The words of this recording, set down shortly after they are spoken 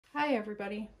Hi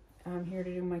everybody, I'm here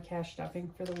to do my cash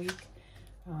stuffing for the week.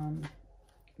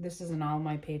 This isn't all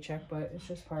my paycheck, but it's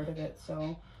just part of it.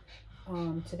 So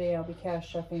today I'll be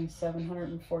cash stuffing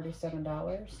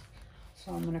 $747.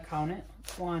 So I'm going to count it.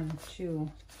 1,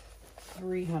 2,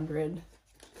 300,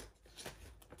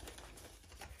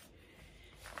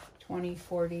 20,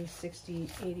 40, 60,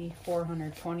 80,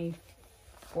 400, 20,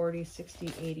 40,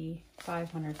 60, 80,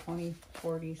 500, 20,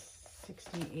 40,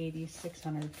 60, 80,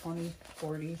 600, 20,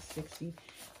 40, 60,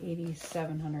 80,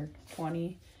 700,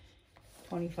 20,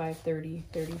 25, 30,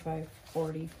 35,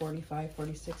 40, 45,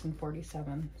 46, and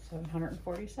 47.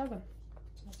 747.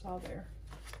 That's all there.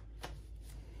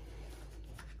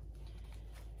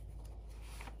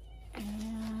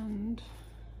 And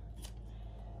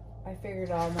I figured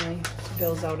all my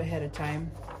bills out ahead of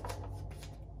time.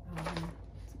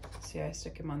 See, I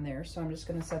stick them on there. So I'm just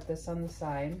going to set this on the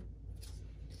side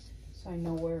so I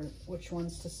know which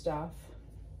ones to stuff.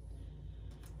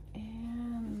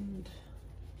 And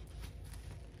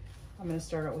I'm going to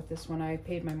start out with this one. I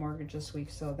paid my mortgage this week,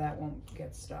 so that won't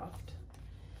get stuffed.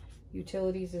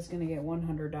 Utilities is going to get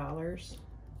 $100.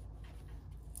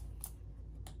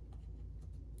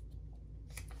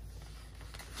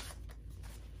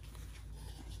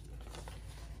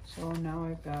 So now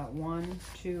I've got 1,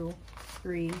 2,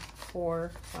 3,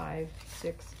 4, 5,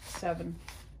 6, 7,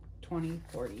 20,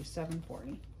 40,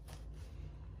 740.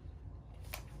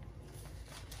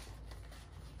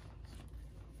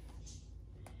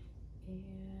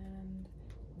 And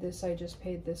this I just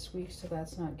paid this week, so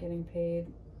that's not getting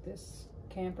paid. This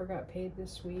camper got paid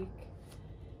this week.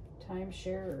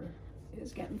 Timeshare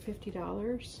is getting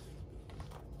 $50.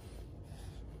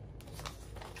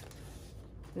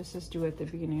 This is due at the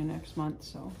beginning of next month,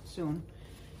 so soon.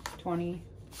 20,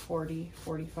 40,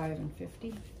 45, and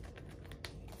 50.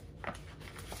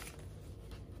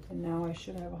 And now I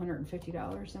should have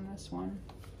 $150 in this one.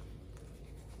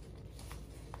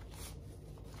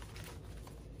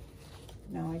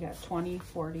 Now I got 20,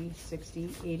 40, 60,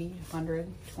 80, 100,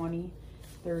 20,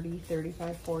 30,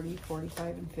 35, 40, 45,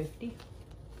 and 50.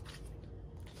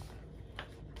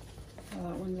 Well,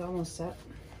 that one's almost set.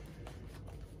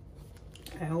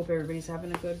 I hope everybody's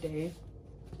having a good day.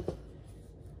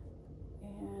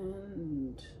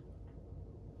 And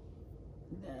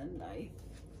then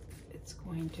it's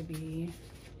going to be,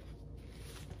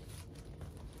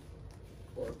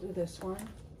 we'll do this one.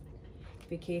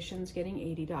 Vacation's getting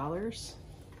 $80.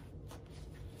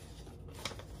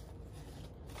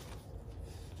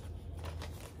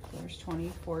 There's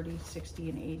 20, 40, 60,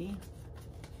 and 80.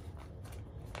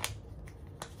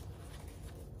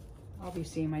 I'll be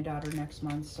seeing my daughter next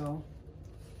month, so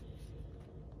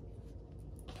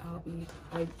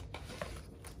I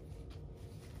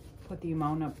put the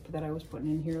amount up that I was putting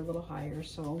in here a little higher.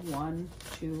 So 1,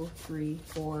 2, 3,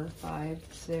 4, 5,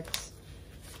 6,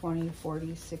 20,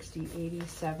 40, 60, 80,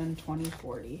 7, 20,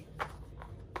 40.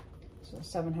 So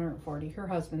 740. Her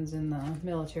husband's in the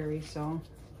military, so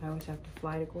I always have to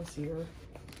fly to go see her.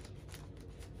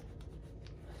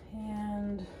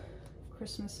 And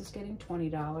Christmas is getting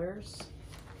 $20.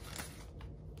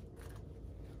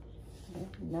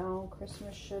 And now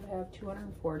Christmas should have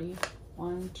 240.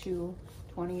 1, 2,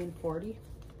 20, and 40.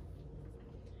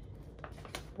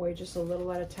 Boy, just a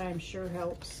little at a time sure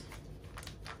helps.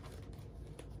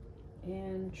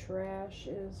 And trash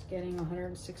is getting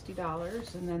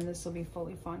 $160, and then this will be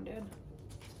fully funded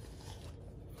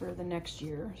for the next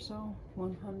year. So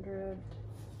 100,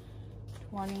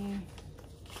 20,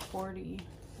 40,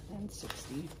 and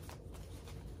 60.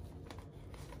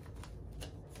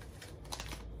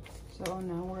 So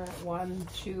now we're at 1,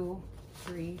 2,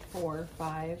 3, 4,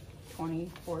 5,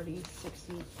 20, 40,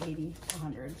 60, 80,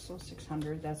 100. So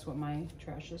 600, that's what my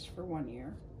trash is for 1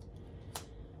 year.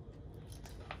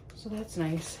 So that's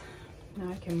nice. Now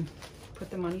I can put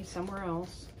the money somewhere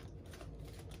else.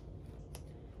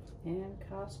 And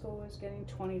Costco is getting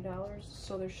 $20,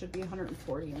 so there should be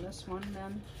 140 in this one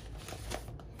then.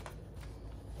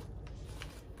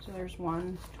 So there's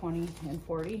 1, 20, and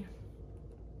 40.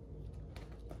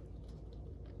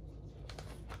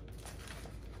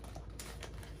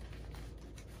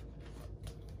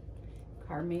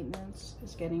 Car maintenance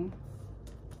is getting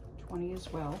 20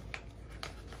 as well.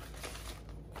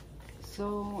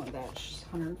 So that's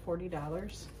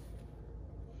 $140.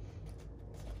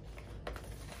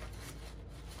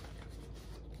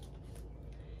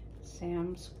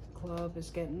 Sam's Club is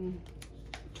getting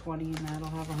 20, and that'll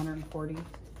have 140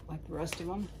 like the rest of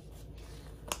them.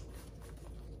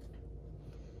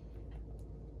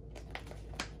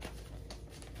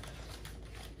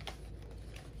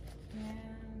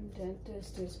 And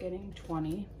dentist is getting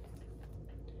 20.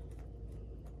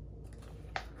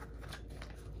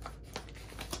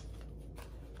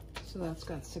 So that's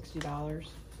got $60.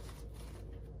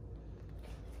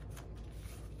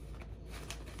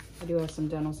 I do have some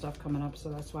dental stuff coming up, so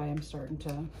that's why I'm starting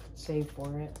to save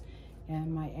for it.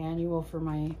 And my annual for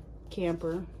my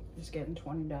camper is getting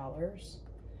 $20.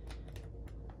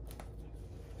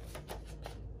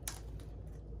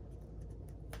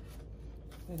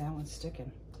 Boy, that one's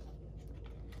sticking.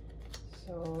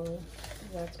 So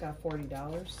that's got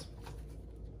 $40.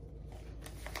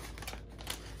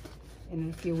 And in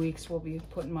a few weeks, we'll be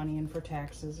putting money in for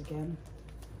taxes again.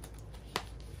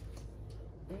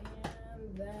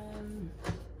 And then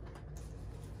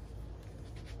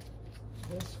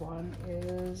this one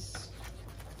is,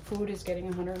 food is getting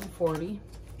 140.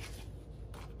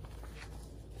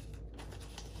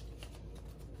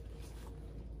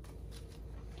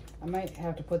 I might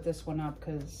have to put this one up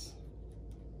because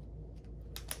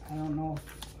I don't know if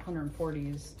 140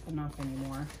 is enough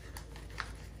anymore.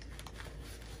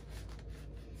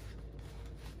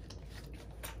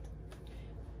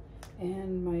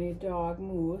 And my dog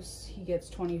Moose, he gets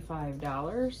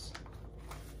 $25.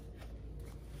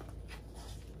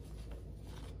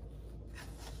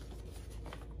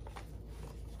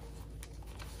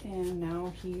 And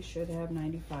now he should have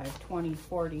 95, 20,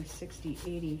 40, 60,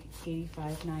 80,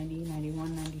 85, 90,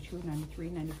 91, 92, 93,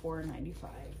 94, 95.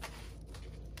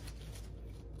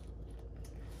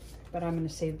 But I'm going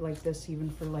to save like this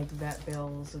even for like vet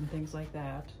bills and things like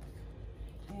that.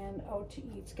 And out to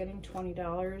eat's getting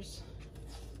 $20.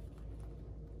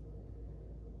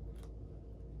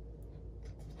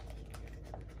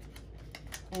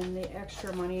 And the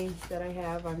extra money that I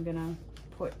have, I'm gonna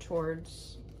put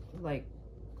towards like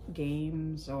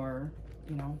games or,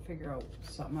 you know, figure out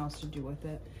something else to do with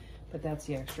it. But that's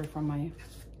the extra from my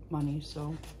money.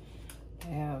 So I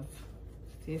have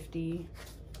 $52.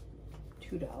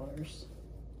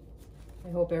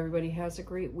 I hope everybody has a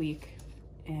great week,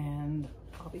 and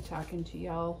I'll be talking to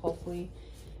y'all hopefully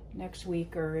next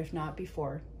week, or if not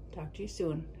before. Talk to you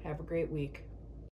soon. Have a great week.